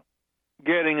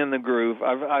getting in the groove.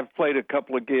 I've played a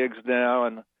couple of gigs now,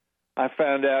 and I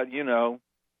found out,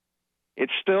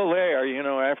 it's still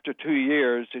there. After 2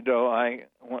 years,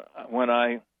 when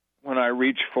I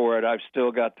reach for it, I've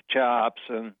still got the chops,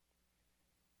 and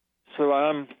so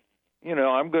I'm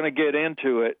going to get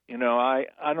into it.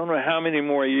 I don't know how many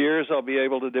more years I'll be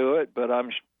able to do it, but I'm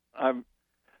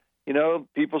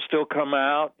people still come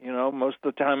out. Most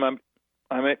of the time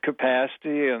I'm at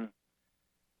capacity and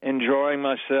enjoying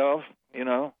myself.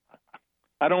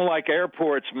 I don't like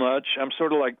airports much. I'm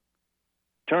sort of like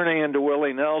turning into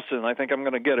Willie Nelson. I think I'm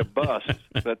going to get a bus,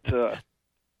 but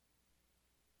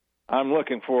I'm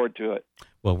looking forward to it.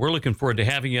 Well, we're looking forward to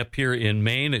having you up here in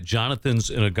Maine at Jonathan's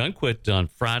in Ogunquit on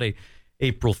Friday,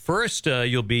 April 1st.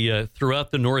 You'll be throughout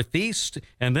the Northeast.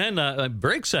 And then,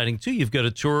 very exciting, too, you've got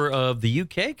a tour of the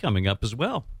UK coming up as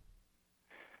well.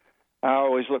 I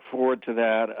always look forward to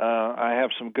that. I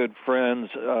have some good friends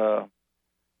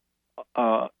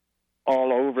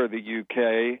all over the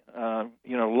UK.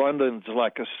 London's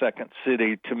like a second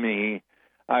city to me.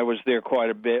 I was there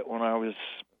quite a bit when I was,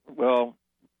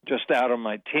 just out of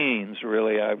my teens,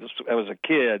 really. I was a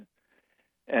kid,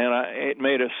 and it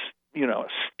made a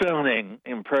stunning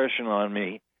impression on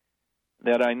me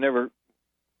that I never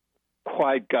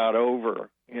quite got over.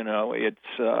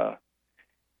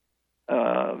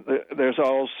 There's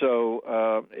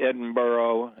also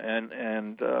Edinburgh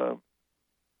and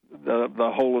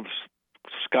the whole of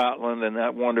Scotland and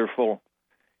that wonderful,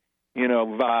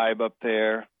 vibe up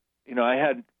there. I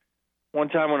had one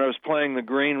time when I was playing the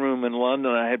Green Room in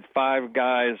London, I had 5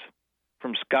 guys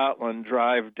from Scotland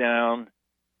drive down,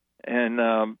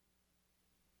 and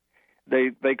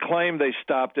they claimed they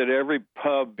stopped at every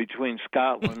pub between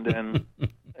Scotland and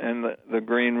the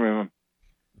Green Room.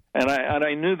 And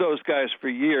I knew those guys for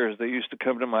years. They used to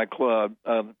come to my club.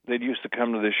 They used to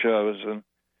come to the shows, and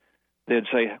they'd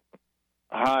say,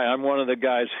 "Hi, I'm one of the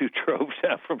guys who drove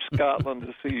down from Scotland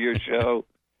to see your show."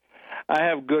 I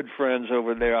have good friends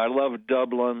over there. I love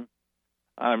Dublin.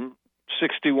 I'm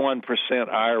 61%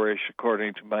 Irish,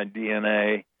 according to my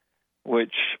DNA,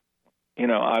 which,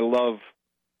 I love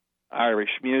Irish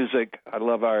music. I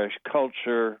love Irish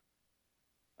culture.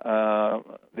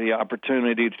 The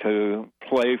opportunity to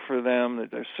play for them.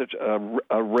 There's such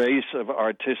a race of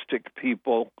artistic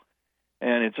people,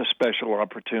 and it's a special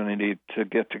opportunity to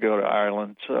get to go to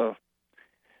Ireland. So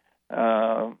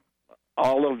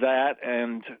all of that,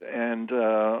 and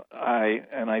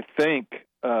I think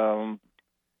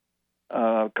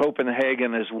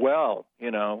Copenhagen as well.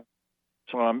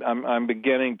 So I'm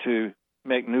beginning to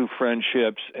make new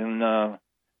friendships in the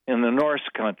Norse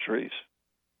countries.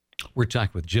 We're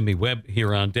talking with Jimmy Webb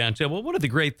here on Downtown. Well, one of the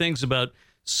great things about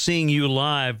seeing you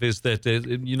live is that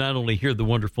you not only hear the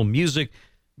wonderful music,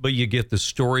 but you get the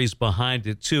stories behind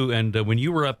it, too. And when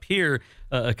you were up here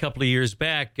a couple of years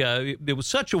back, it was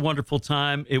such a wonderful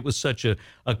time. It was such a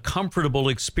comfortable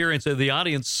experience. The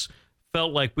audience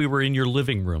felt like we were in your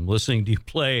living room listening to you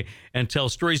play and tell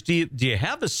stories. Do you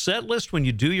have a set list when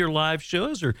you do your live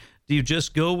shows, or do you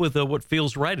just go with what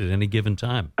feels right at any given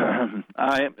time?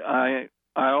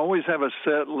 I always have a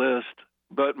set list,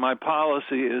 but my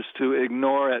policy is to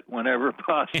ignore it whenever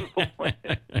possible.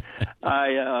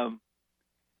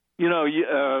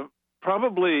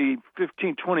 Probably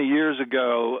 15, 20 years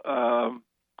ago,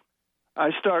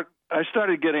 I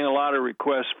started getting a lot of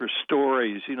requests for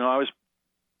stories. I was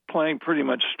playing pretty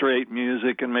much straight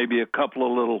music and maybe a couple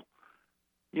of little,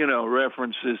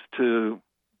 references to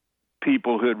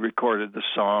people who had recorded the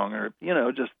song, or,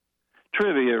 just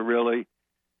trivia, really.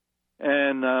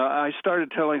 And I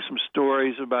started telling some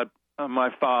stories about my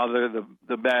father,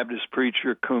 the Baptist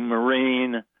preacher, Coon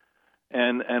Marine,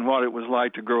 and what it was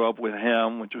like to grow up with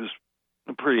him, which was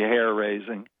pretty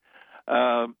hair-raising.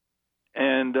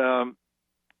 And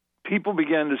people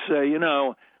began to say,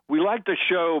 we like the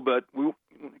show, but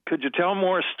could you tell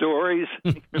more stories?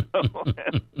 And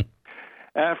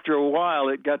after a while,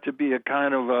 it got to be a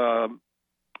kind of,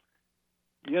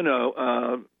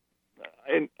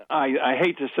 and I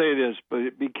hate to say this, but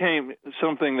it became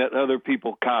something that other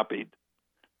people copied.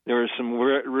 There were some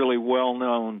really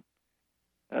well-known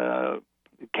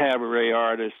cabaret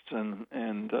artists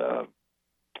and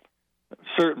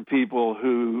certain people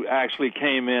who actually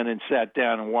came in and sat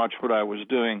down and watched what I was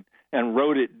doing and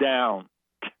wrote it down.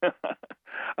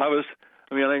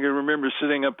 I can remember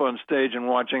sitting up on stage and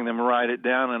watching them write it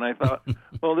down, and I thought,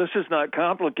 well, this is not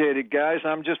complicated, guys.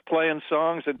 I'm just playing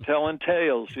songs and telling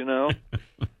tales,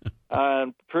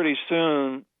 And pretty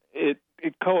soon it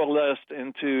coalesced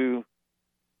into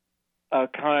a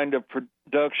kind of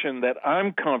production that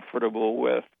I'm comfortable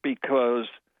with, because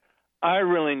I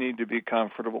really need to be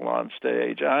comfortable on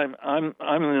stage. I'm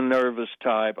the nervous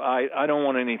type. I don't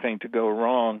want anything to go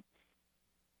wrong.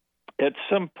 At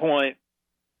some point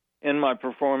in my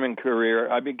performing career,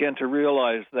 I began to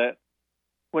realize that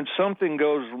when something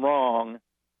goes wrong,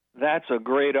 that's a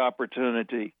great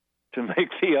opportunity to make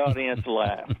the audience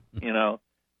laugh,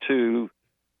 to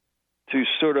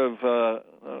sort of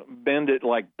bend it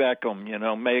like Beckham,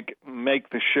 make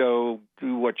the show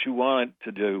do what you want it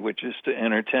to do, which is to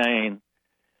entertain.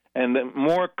 And the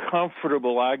more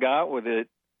comfortable I got with it,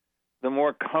 the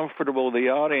more comfortable the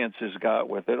audience has got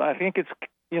with it. I think it's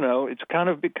kind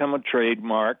of become a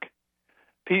trademark.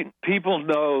 People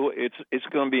know it's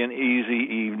going to be an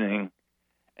easy evening,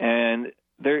 and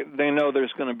they know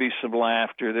there's going to be some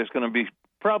laughter. There's going to be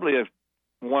probably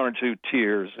one or two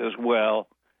tears as well.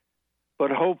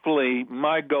 But hopefully,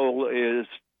 my goal is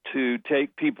to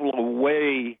take people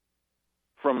away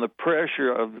from the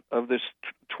pressure of this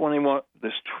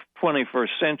 21st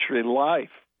century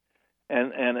life,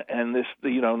 and this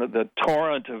the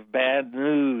torrent of bad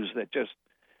news that just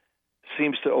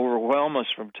seems to overwhelm us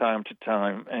from time to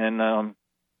time. And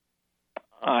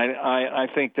I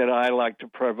think that I like to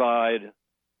provide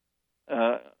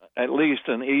at least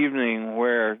an evening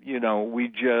where we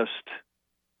just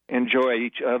enjoy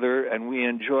each other and we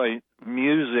enjoy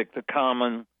music, the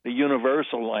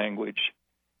universal language,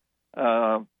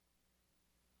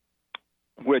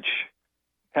 which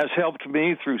has helped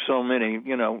me through so many,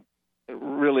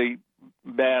 really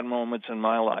bad moments in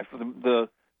my life. The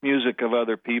music of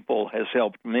other people has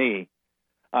helped me.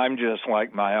 I'm just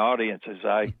like my audiences.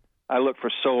 I look for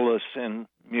solace in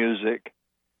music.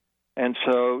 And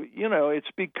so,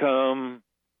 it's become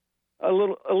a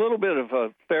little bit of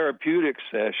a therapeutic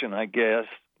session, I guess.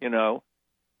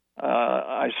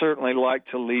 I certainly like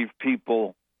to leave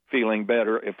people feeling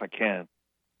better if I can.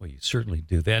 Well, you certainly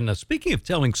do that. Now, speaking of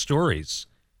telling stories,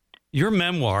 your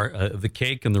memoir, The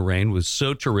Cake and the Rain, was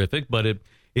so terrific, but it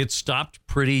stopped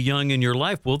pretty young in your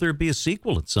life. Will there be a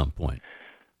sequel at some point?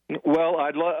 Well,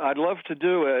 I'd love to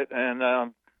do it,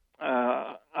 and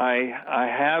I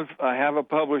have a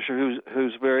publisher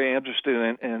who's very interested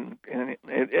in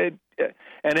it.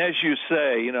 And as you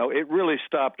say, it really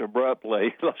stopped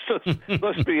abruptly.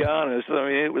 Let's be honest. I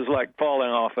mean, it was like falling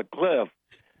off a cliff.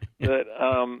 But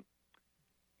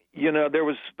there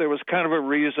was kind of a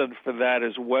reason for that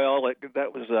as well.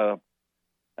 That was a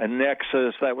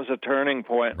nexus. That was a turning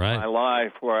point in my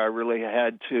life where I really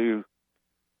had to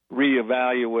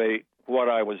reevaluate what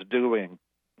I was doing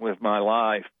with my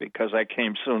life, because I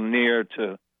came so near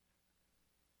to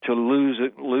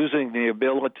losing the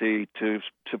ability to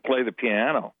play the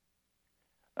piano.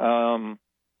 So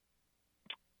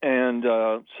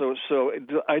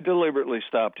I deliberately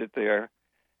stopped it there.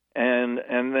 And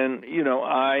then,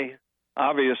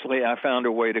 I found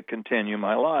a way to continue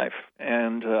my life,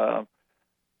 and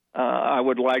I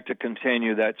would like to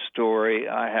continue that story.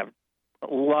 I have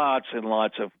lots and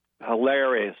lots of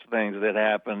hilarious things that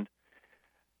happened.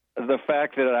 The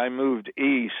fact that I moved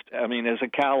east, I mean, as a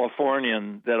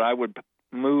Californian, that I would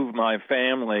move my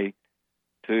family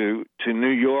to New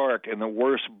York in the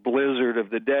worst blizzard of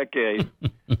the decade,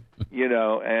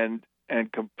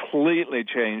 and completely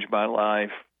change my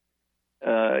life,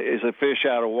 is a fish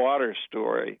out of water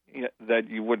story that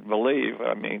you wouldn't believe.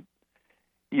 I mean,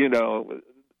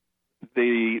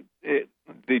 the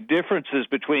differences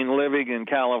between living in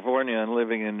California and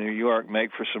living in New York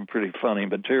make for some pretty funny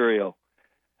material.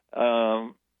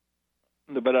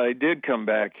 But I did come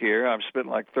back here. I've spent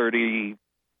like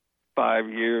 35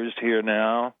 years here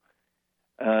now.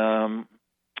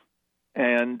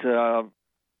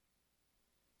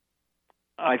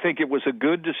 I think it was a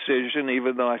good decision,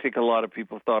 even though I think a lot of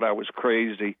people thought I was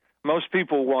crazy. Most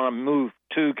people want to move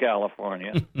to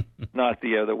California, not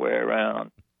the other way around.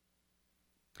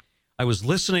 I was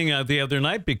listening the other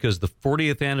night because the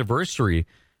 40th anniversary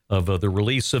of the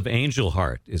release of Angel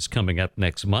Heart is coming up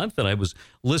next month, and I was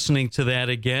listening to that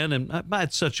again, and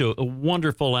it's such a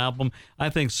wonderful album. I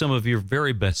think some of your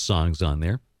very best songs on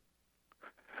there.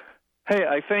 Hey,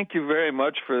 I thank you very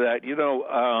much for that.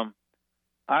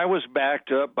 I was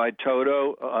backed up by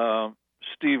Toto,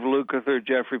 Steve Lukather,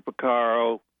 Jeffrey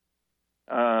Porcaro,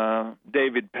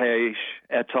 David Paich,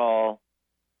 et al.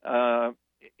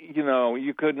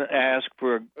 You couldn't ask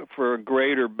for a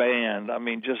greater band. I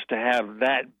mean, just to have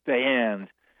that band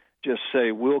just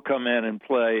say, we'll come in and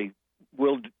play.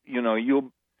 You'll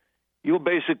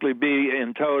basically be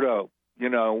in Toto.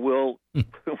 This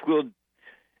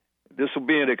will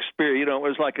be an experience. It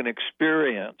was like an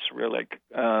experience, really.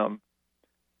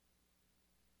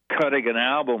 Cutting an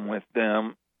album with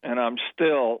them, and I'm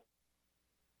still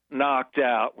knocked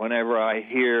out whenever I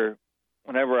hear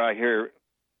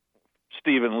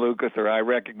Stephen Lukather. I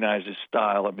recognize his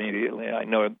style immediately. I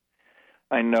know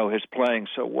his playing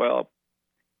so well,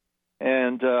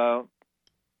 and it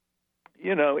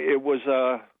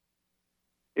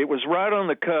was right on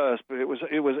the cusp. It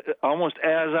was almost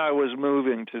as I was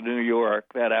moving to New York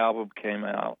that album came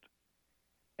out,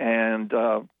 and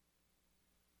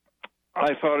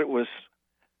I thought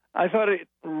it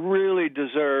really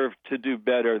deserved to do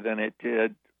better than it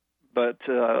did, but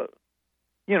I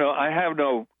have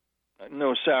no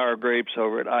no sour grapes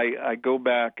over it. I go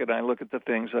back and I look at the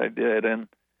things I did, and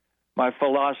my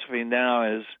philosophy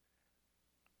now is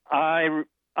I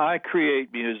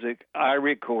create music, I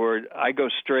record, I go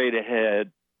straight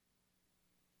ahead.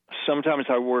 Sometimes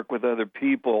I work with other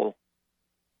people,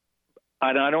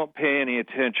 and I don't pay any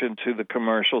attention to the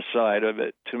commercial side of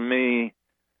it. To me,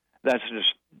 that's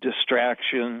just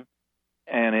distraction,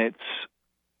 and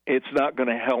it's not going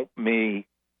to help me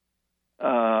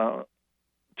to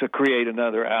create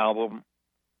another album.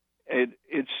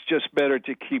 It's just better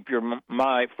to keep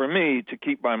for me to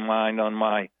keep my mind on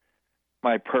my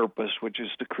purpose, which is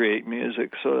to create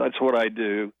music. So that's what I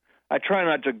do. I try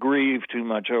not to grieve too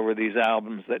much over these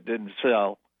albums that didn't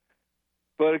sell.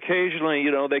 But occasionally,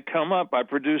 they come up. I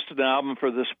produced an album for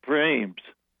the Supremes.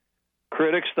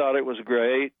 Critics thought it was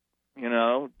great,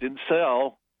 didn't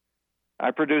sell.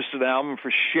 I produced an album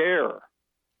for Cher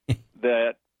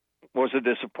that was a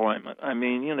disappointment. I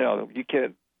mean, you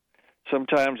can't,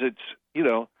 sometimes it's,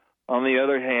 on the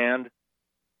other hand,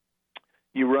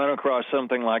 you run across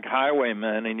something like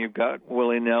Highwaymen, and you've got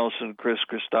Willie Nelson, Chris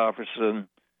Christopherson,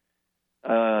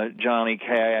 Johnny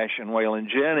Cash, and Waylon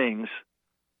Jennings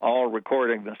all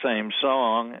recording the same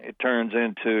song. It turns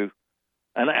into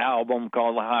an album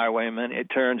called The Highwaymen. It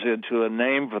turns into a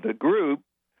name for the group.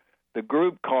 The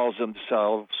group calls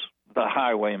themselves The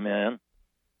Highwaymen,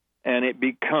 and it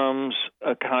becomes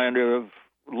a kind of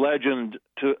legend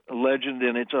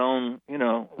in its own,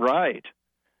 right.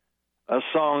 A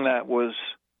song that was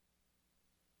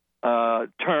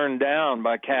turned down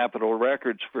by Capitol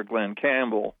Records for Glenn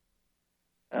Campbell,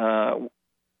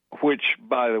 which,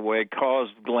 by the way,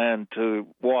 caused Glenn to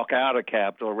walk out of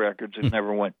Capitol Records and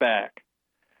never went back.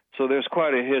 So there's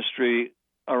quite a history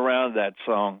around that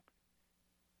song.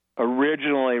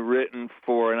 Originally written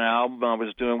for an album I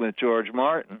was doing with George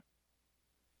Martin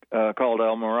called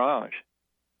El Mirage.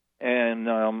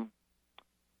 And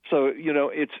so,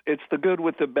 it's the good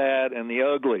with the bad and the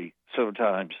ugly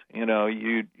sometimes.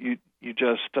 You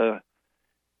just,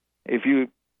 if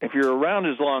you're around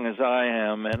as long as I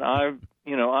am, and I'm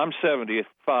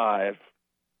 75,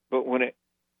 but when it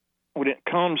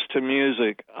comes to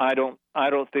music, I don't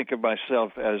think of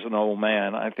myself as an old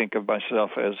man. I think of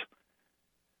myself as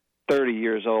 30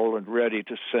 years old and ready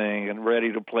to sing and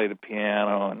ready to play the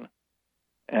piano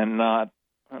and not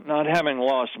having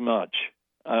lost much.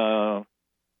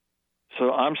 So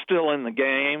I'm still in the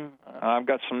game. I've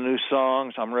got some new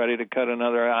songs. I'm ready to cut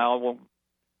another album.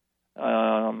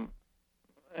 And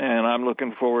I'm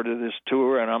looking forward to this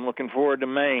tour, and I'm looking forward to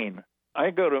Maine.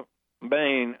 I go to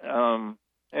Maine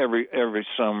every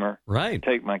summer. Right.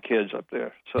 Take my kids up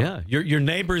there. So yeah, you're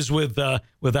neighbors with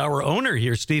our owner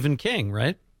here, Stephen King,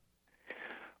 right?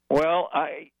 Well,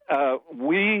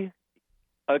 we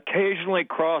occasionally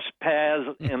cross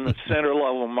paths in the center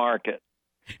level market.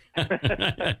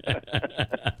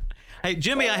 Hey,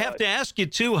 Jimmy, I have to ask you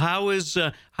too. How is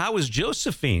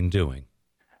Josephine doing?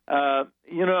 God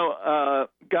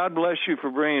bless you for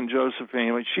bringing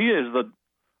Josephine. She is the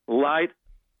light.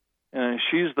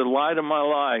 She's the light of my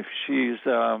life. She's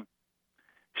 5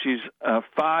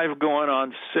 going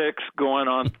on 6 going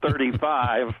on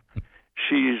 35.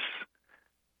 She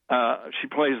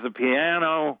plays the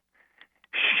piano.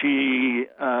 She's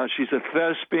a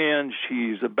thespian.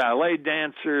 She's a ballet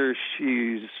dancer.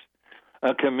 She's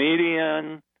a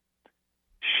comedian.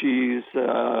 She's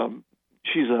a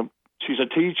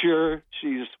teacher.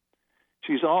 She's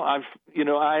all. I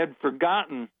had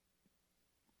forgotten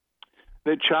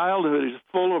that childhood is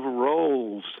full of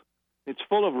roles. It's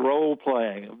full of role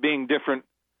playing, of being different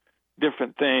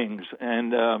things,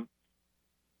 and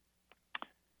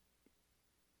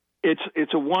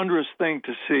it's a wondrous thing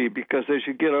to see, because as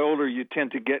you get older, you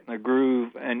tend to get in a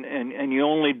groove, and you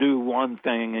only do one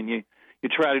thing, and you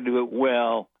try to do it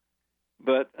well.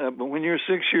 But when you're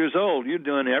 6 years old, you're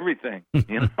doing everything.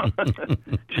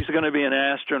 She's going to be an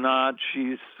astronaut.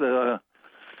 She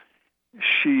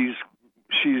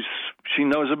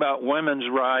knows about women's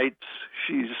rights.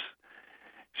 She's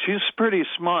pretty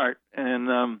smart.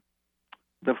 And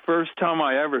the first time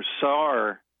I ever saw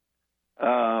her,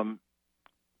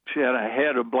 she had a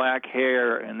head of black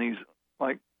hair and these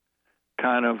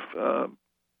kind of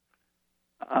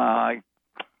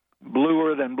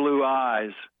bluer than blue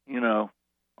eyes.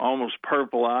 Almost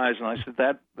purple eyes. And I said,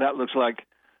 that looks like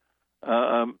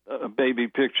a baby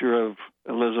picture of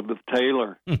Elizabeth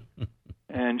Taylor.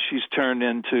 And she's turned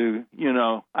into,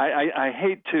 I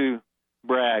hate to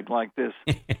brag like this.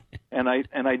 and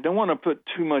I don't want to put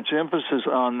too much emphasis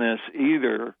on this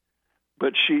either,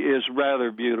 but she is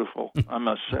rather beautiful, I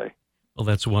must say. Well,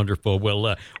 that's wonderful.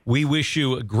 Well, we wish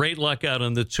you great luck out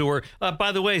on the tour.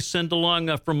 By the way, send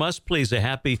along from us, please, a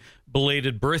happy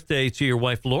belated birthday to your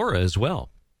wife, Laura, as well.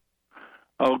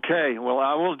 Okay, well,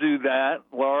 I will do that.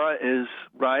 Laura is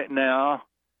right now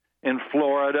in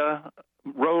Florida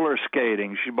roller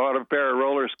skating. She bought a pair of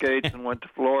roller skates and went to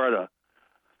Florida.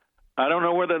 I don't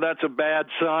know whether that's a bad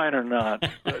sign or not,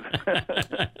 but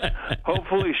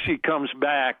hopefully she comes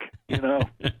back,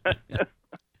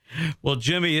 Well,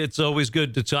 Jimmy, it's always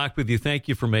good to talk with you. Thank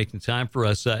you for making time for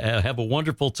us. Have a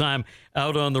wonderful time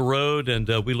out on the road, and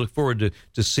we look forward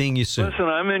to seeing you soon. Listen,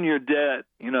 I'm in your debt.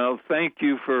 Thank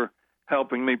you for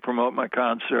helping me promote my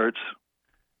concerts,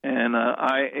 and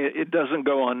it doesn't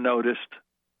go unnoticed.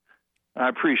 I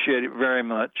appreciate it very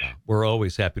much. We're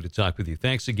always happy to talk with you.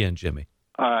 Thanks again, Jimmy.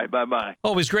 All right, bye-bye.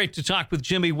 Always great to talk with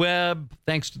Jimmy Webb.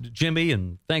 Thanks to Jimmy,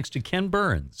 and thanks to Ken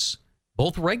Burns,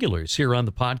 both regulars here on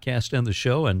the podcast and the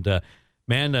show. And,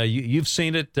 man, you've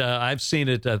seen it. I've seen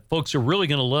it. Folks are really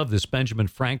going to love this Benjamin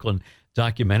Franklin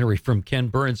documentary from Ken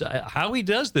Burns. How he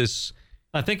does this,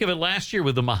 I think of it last year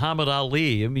with the Muhammad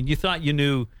Ali. I mean, you thought you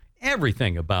knew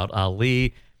everything about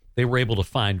Ali. They were able to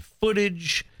find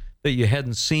footage that you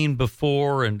hadn't seen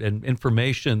before and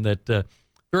information that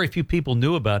very few people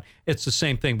knew about. It's the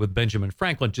same thing with Benjamin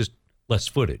Franklin, just less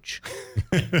footage.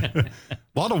 A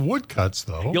lot of woodcuts,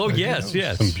 though. Oh, yes.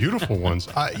 Some beautiful ones.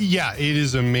 Yeah, it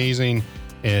is amazing.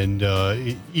 And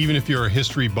even if you're a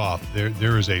history buff,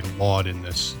 there is a lot in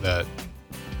this that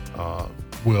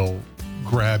will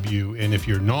grab you. And if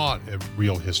you're not a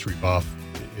real history buff,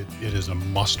 it is a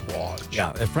must-watch.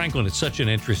 Yeah, Franklin is such an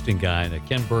interesting guy. And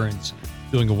Ken Burns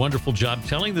doing a wonderful job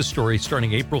telling the story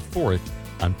starting April 4th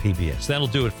on PBS. That'll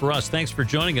do it for us. Thanks for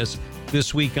joining us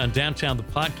this week on Downtown the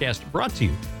Podcast, brought to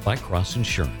you by Cross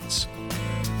Insurance.